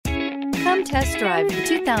Come test drive the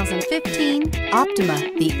 2015 Optima.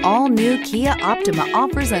 The all-new Kia Optima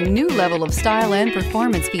offers a new level of style and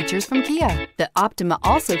performance features from Kia. The Optima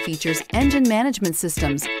also features engine management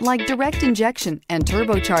systems like direct injection and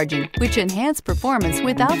turbocharging, which enhance performance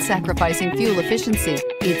without sacrificing fuel efficiency.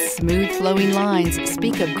 Its smooth flowing lines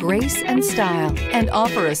speak of grace and style and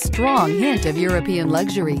offer a strong hint of European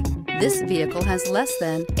luxury. This vehicle has less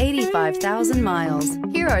than 85,000 miles.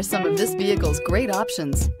 Here are some of this vehicle's great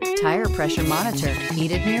options: tire pressure monitor,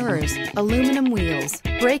 heated mirrors, aluminum wheels,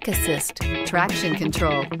 brake assist, traction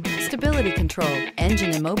control, stability control,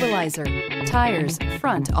 engine immobilizer, tires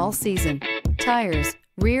front all season, tires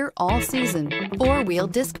rear all season, four-wheel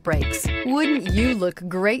disc brakes. Wouldn't you look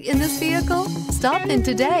great in this vehicle? Stop in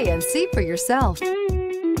today and see for yourself.